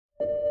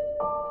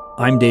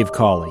I'm Dave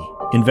Cawley,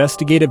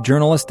 investigative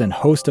journalist and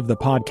host of the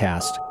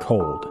podcast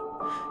Cold.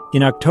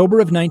 In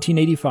October of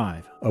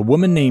 1985, a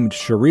woman named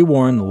Cherie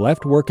Warren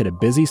left work at a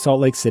busy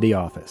Salt Lake City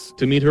office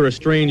to meet her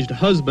estranged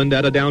husband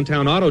at a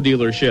downtown auto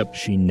dealership.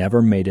 She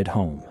never made it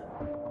home.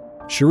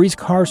 Cherie's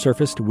car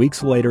surfaced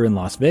weeks later in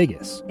Las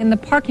Vegas. In the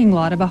parking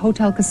lot of a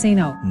hotel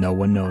casino. No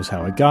one knows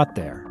how it got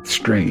there.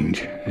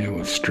 Strange. It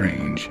was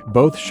strange.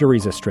 Both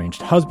Cherie's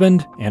estranged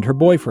husband and her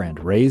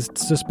boyfriend raised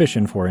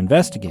suspicion for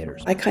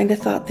investigators. I kind of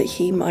thought that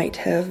he might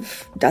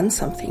have done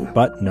something.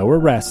 But no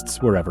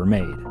arrests were ever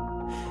made.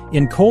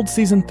 In Cold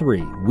Season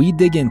 3, we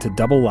dig into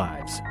double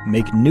lives,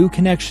 make new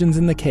connections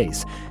in the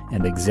case,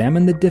 and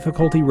examine the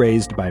difficulty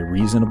raised by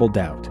reasonable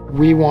doubt.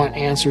 We want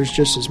answers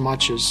just as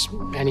much as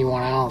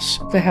anyone else.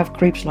 They have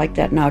creeps like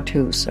that now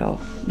too,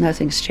 so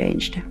nothing's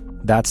changed.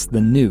 That's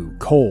the new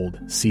Cold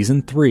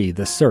Season 3,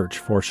 The Search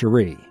for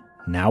Cherie,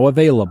 now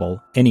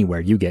available anywhere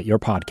you get your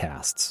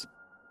podcasts.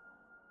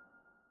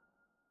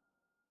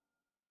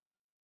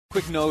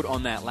 Quick note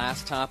on that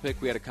last topic.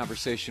 We had a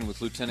conversation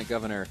with Lieutenant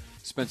Governor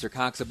Spencer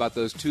Cox about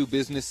those two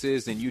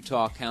businesses in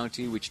Utah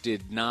County which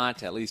did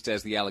not, at least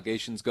as the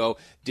allegations go,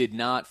 did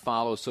not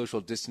follow social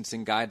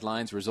distancing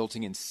guidelines,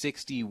 resulting in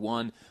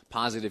 61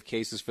 positive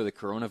cases for the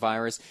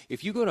coronavirus.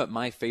 If you go to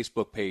my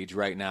Facebook page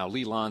right now,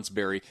 Lee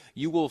Lonsberry,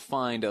 you will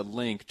find a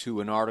link to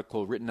an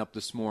article written up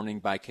this morning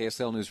by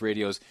KSL News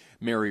Radio's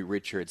Mary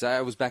Richards. I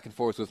was back and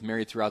forth with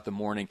Mary throughout the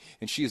morning,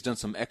 and she has done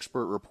some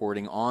expert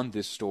reporting on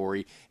this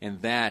story,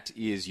 and that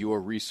is your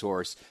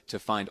resource to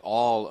find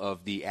all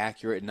of the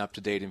accurate and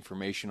up-to-date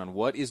information on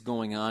what is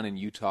going on in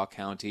Utah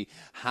County,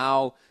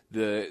 how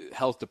the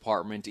health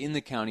department in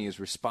the county is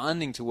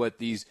responding to what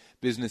these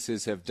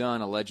businesses have done,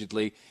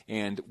 allegedly,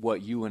 and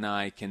what you and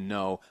I can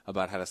know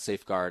about how to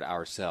safeguard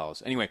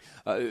ourselves. Anyway,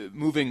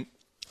 moving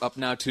up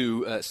now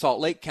to Salt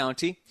Lake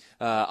County.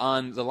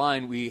 On the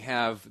line, we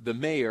have the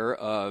mayor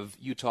of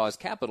Utah's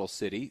capital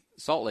city,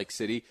 Salt Lake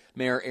City,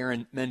 Mayor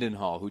Erin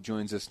Mendenhall, who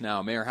joins us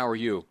now. Mayor, how are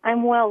you?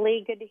 I'm well,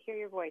 Lee. Good to hear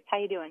your voice. How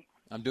you doing?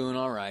 I'm doing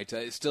all right.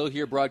 Still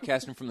here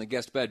broadcasting from the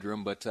guest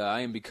bedroom, but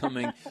I am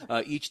becoming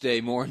each day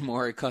more and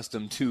more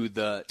accustomed to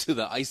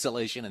the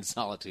isolation and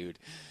solitude.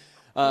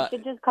 You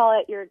should just call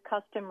it your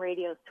custom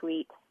radio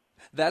suite.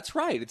 That's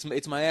right.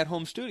 It's my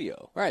at-home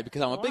studio. Right,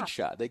 because I'm a big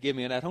shot. They gave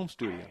me an at-home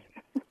studio.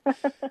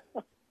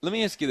 Let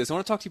me ask you this. I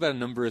want to talk to you about a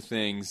number of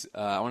things.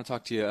 I want to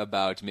talk to you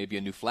about maybe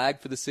a new flag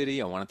for the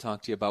city. I want to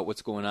talk to you about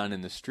what's going on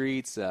in the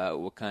streets,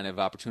 what kind of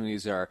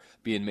opportunities are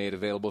being made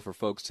available for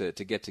folks to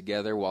get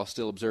together while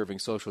still observing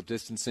social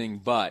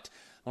distancing. But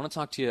I want to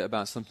talk to you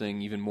about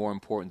something even more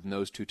important than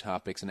those two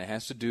topics, and it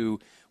has to do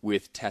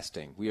with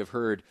testing. We have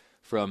heard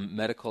from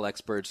medical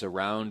experts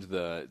around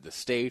the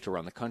state,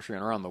 around the country,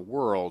 and around the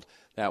world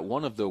that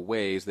one of the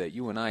ways that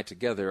you and I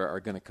together are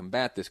going to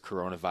combat this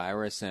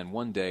coronavirus and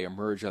one day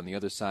emerge on the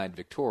other side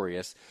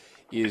victorious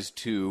is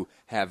to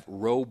have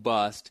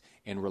robust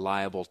and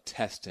reliable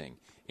testing.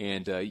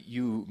 And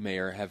you,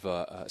 Mayor, have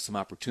some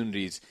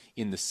opportunities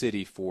in the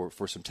city for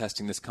some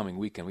testing this coming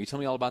weekend. Will you tell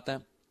me all about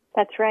that?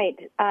 That's right.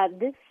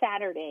 This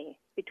Saturday,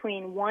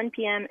 between 1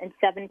 p.m. and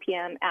 7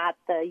 p.m. at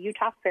the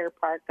Utah Fair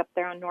Park up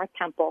there on North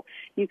Temple,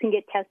 you can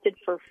get tested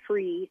for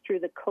free through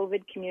the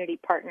COVID Community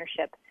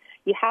Partnership.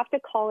 You have to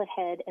call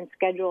ahead and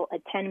schedule a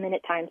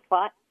 10-minute time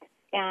slot,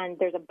 and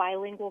there's a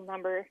bilingual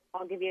number.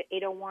 I'll give you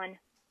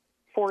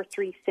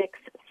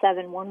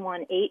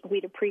 801-436-7118.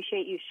 We'd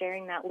appreciate you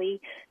sharing that,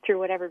 Lee, through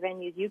whatever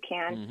venues you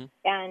can. Mm-hmm.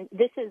 And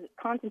this is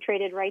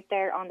concentrated right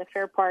there on the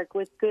Fair Park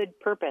with good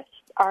purpose.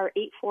 Our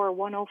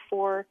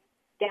 84104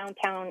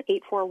 downtown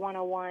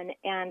 84101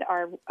 and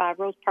our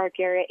Rose Park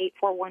area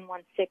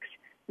 84116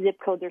 zip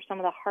codes are some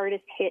of the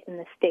hardest hit in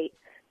the state.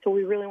 So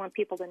we really want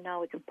people to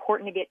know it's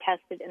important to get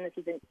tested, and this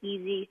is an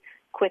easy,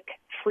 quick,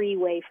 free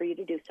way for you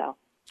to do so.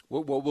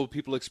 What will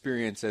people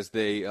experience as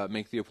they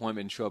make the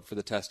appointment and show up for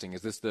the testing?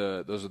 Is this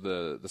those are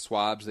the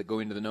swabs that go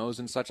into the nose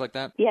and such like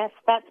that? Yes,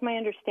 that's my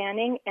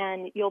understanding,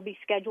 and you'll be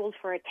scheduled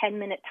for a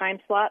 10-minute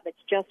time slot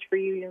that's just for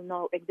you. You'll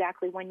know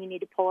exactly when you need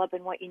to pull up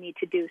and what you need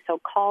to do. So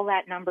call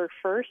that number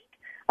first,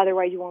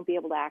 otherwise you won't be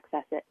able to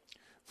access it.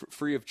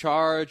 Free of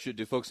charge?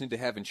 Do folks need to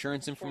have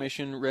insurance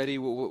information ready?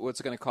 What's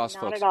it going to cost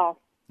folks? Not at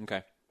all.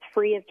 Okay.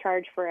 Free of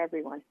charge for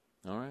everyone.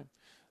 All right.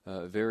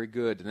 Very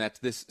good. And that's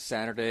this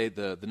Saturday.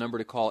 The number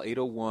to call,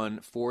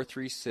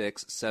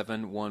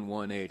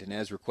 801-436-7118. And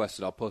as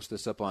requested, I'll post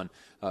this up on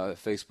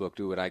Facebook,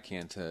 do what I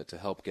can to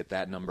help get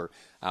that number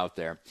out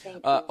there.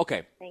 Thank you.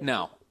 Okay.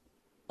 Now,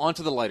 on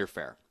to the lighter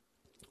fare.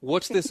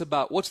 What's this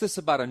about? What's this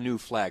about a new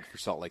flag for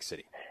Salt Lake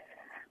City?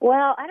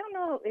 Well, I don't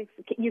know if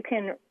you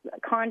can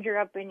conjure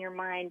up in your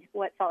mind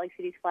what Salt Lake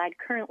City's flag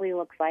currently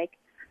looks like.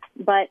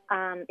 But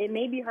it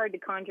may be hard to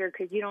conjure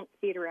because you don't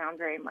see it around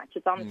very much.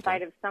 It's on the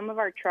side of some of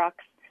our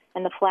trucks,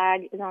 and the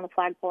flag is on the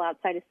flagpole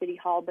outside of City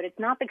Hall. But it's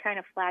not the kind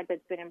of flag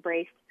that's been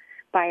embraced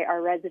by our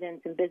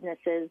residents and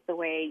businesses the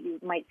way you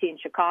might see in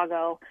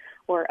Chicago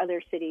or other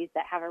cities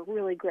that have a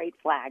really great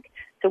flag.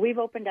 So we've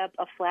opened up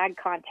a flag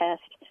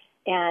contest,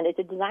 and it's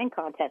a design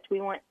contest.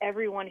 We want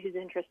everyone who's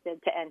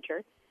interested to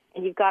enter.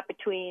 And you've got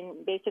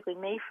between basically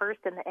May 1st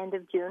and the end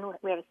of June,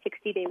 we have a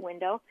 60-day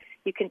window.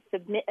 You can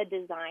submit a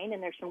design,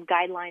 and there's some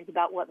guidelines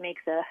about what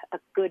makes a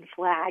good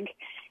flag.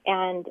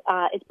 And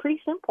it's pretty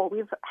simple.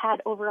 We've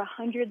had over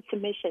 100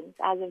 submissions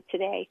as of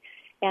today.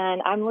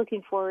 And I'm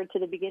looking forward to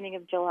the beginning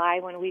of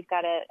July when we've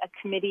got a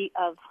committee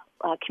of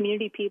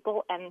community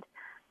people and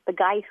the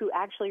guy who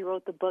actually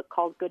wrote the book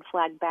called Good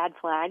Flag, Bad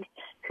Flag,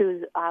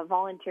 who's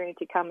volunteering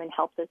to come and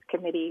help this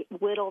committee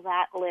whittle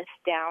that list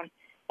down.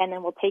 And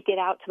then we'll take it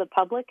out to the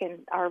public, and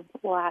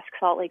we'll ask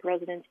Salt Lake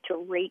residents to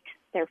rate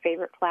their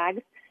favorite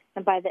flags.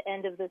 And by the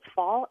end of this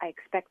fall, I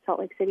expect Salt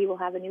Lake City will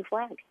have a new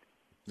flag.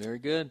 Very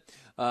good.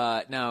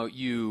 Now,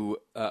 you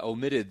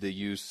omitted the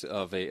use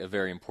of a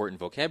very important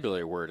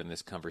vocabulary word in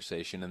this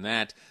conversation, and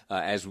that,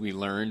 as we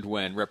learned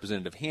when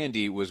Representative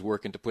Handy was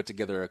working to put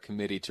together a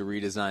committee to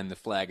redesign the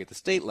flag at the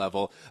state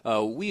level,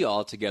 we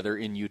all together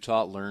in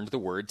Utah learned the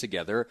word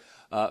together,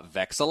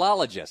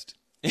 vexillologist.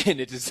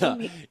 And it's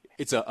a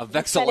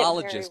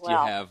vexillologist you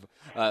have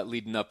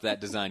leading up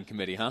that design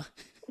committee, huh?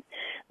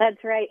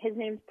 That's right. His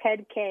name's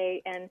Ted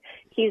Kay, and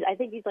I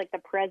think he's like the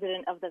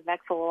president of the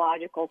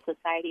Vexillological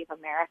Society of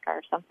America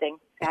or something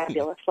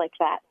fabulous like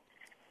that.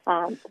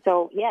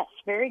 So, yes,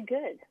 very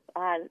good.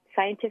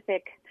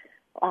 Scientific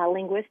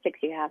linguistics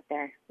you have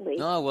there, Lee.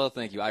 Oh, well,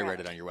 thank you. I read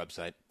it on your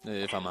website,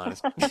 if I'm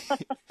honest.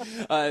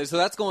 So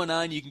that's going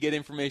on. You can get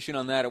information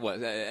on that at what?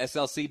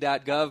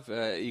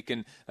 slc.gov. You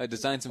can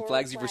design some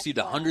flags. You've received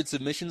 100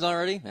 submissions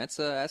already. That's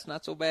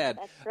not so bad.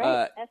 That's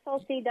right.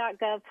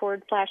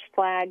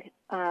 slc.gov/flag.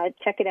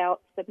 Check it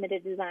out. Submit a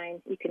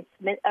design. You can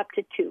submit up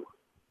to 2.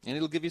 And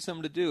it'll give you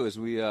something to do as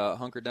we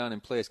hunker down in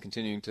place,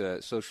 continuing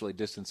to socially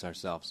distance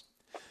ourselves.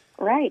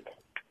 Right.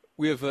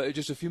 We have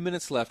just a few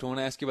minutes left. I want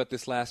to ask you about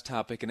this last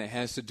topic, and it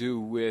has to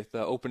do with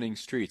opening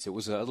streets. It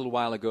was a little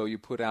while ago you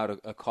put out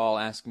a call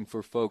asking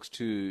for folks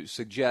to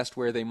suggest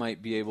where they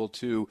might be able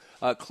to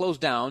close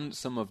down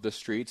some of the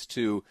streets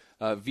to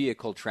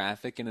vehicle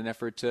traffic in an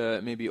effort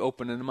to maybe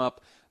open them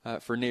up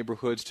for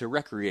neighborhoods to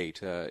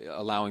recreate,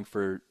 allowing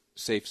for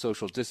safe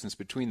social distance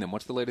between them.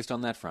 What's the latest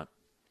on that front?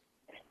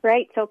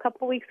 Right. So a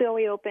couple weeks ago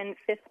we opened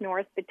 5th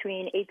North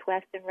between 8th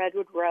West and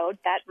Redwood Road.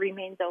 That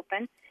remains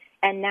open.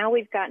 And now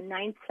we've got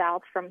 9th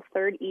South from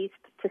 3rd East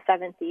to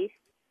 7th East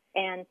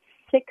and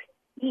 6th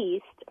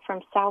East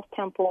from South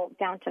Temple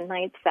down to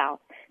 9th South.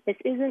 This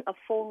isn't a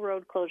full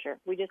road closure.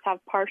 We just have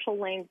partial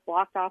lanes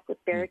blocked off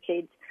with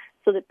barricades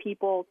so that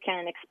people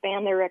can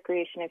expand their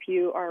recreation. If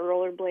you are a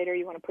rollerblader,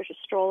 you want to push a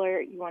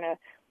stroller, you want to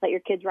let your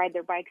kids ride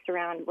their bikes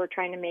around, we're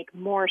trying to make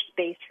more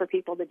space for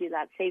people to do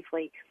that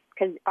safely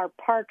because our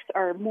parks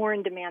are more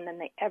in demand than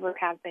they ever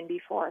have been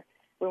before.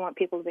 We want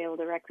people to be able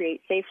to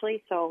recreate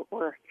safely, so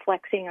we're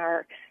flexing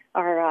our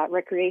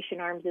recreation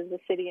arms as a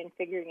city and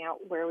figuring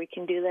out where we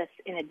can do this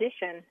in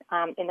addition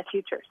in the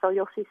future. So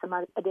you'll see some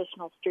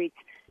additional streets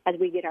as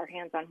we get our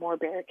hands on more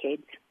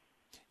barricades.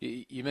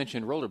 You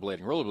mentioned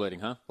rollerblading,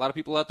 huh? A lot of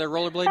people out there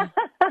rollerblading?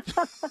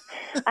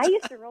 I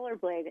used to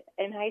rollerblade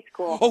in high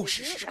school. Oh,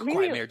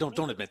 quiet, Mayor. Don't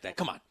admit that.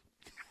 Come on.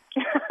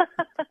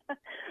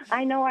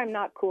 I know I'm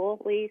not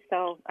cool, Lee,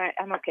 so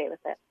I'm okay with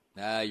it.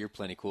 You're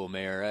plenty cool,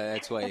 Mayor.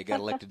 That's why you got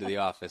elected to the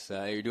office.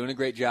 You're doing a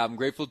great job. I'm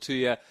grateful to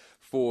you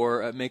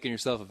for making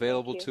yourself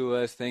available to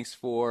us. Thanks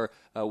for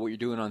what you're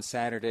doing on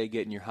Saturday,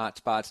 getting your hot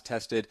spots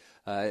tested.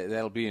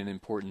 That'll be an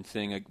important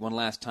thing. One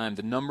last time,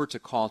 the number to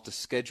call to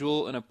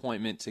schedule an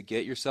appointment to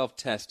get yourself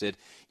tested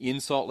in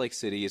Salt Lake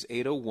City is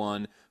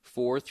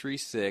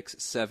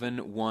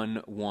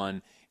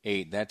 801-436-7118.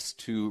 That's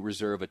to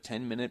reserve a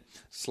 10-minute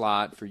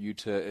slot for you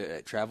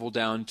to travel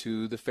down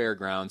to the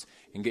fairgrounds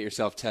and get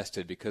yourself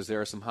tested because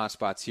there are some hot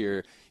spots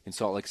here in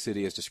Salt Lake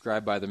City as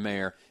described by the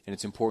mayor, and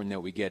it's important that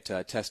we get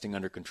testing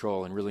under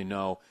control and really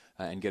know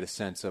and get a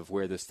sense of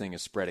where this thing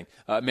is spreading.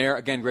 Mayor,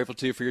 again, grateful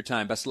to you for your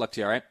time. Best of luck to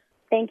you, all right?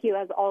 Thank you,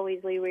 as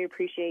always, Lee. We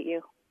appreciate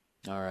you.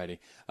 All righty.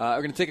 We're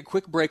going to take a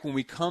quick break. When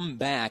we come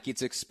back,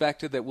 it's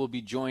expected that we'll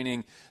be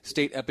joining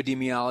state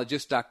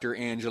epidemiologist Dr.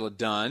 Angela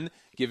Dunn,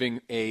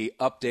 giving a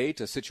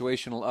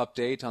situational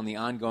update on the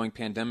ongoing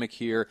pandemic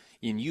here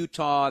in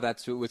Utah.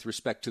 That's with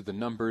respect to the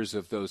numbers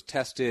of those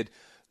tested,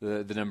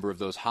 the number of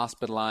those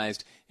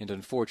hospitalized, and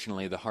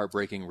unfortunately the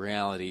heartbreaking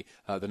reality,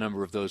 the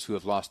number of those who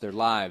have lost their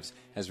lives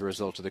as a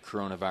result of the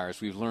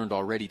coronavirus. We've learned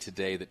already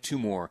today that 2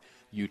 more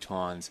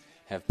Utahns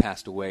have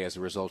passed away as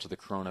a result of the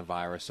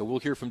coronavirus. So we'll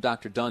hear from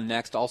Dr. Dunn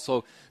next.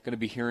 Also going to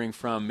be hearing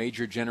from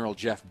Major General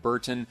Jeff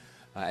Burton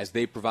as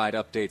they provide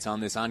updates on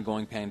this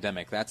ongoing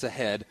pandemic. That's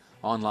ahead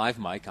on Live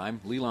Mike. I'm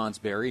Lee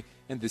Lonsberry,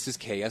 and this is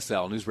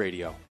KSL News Radio.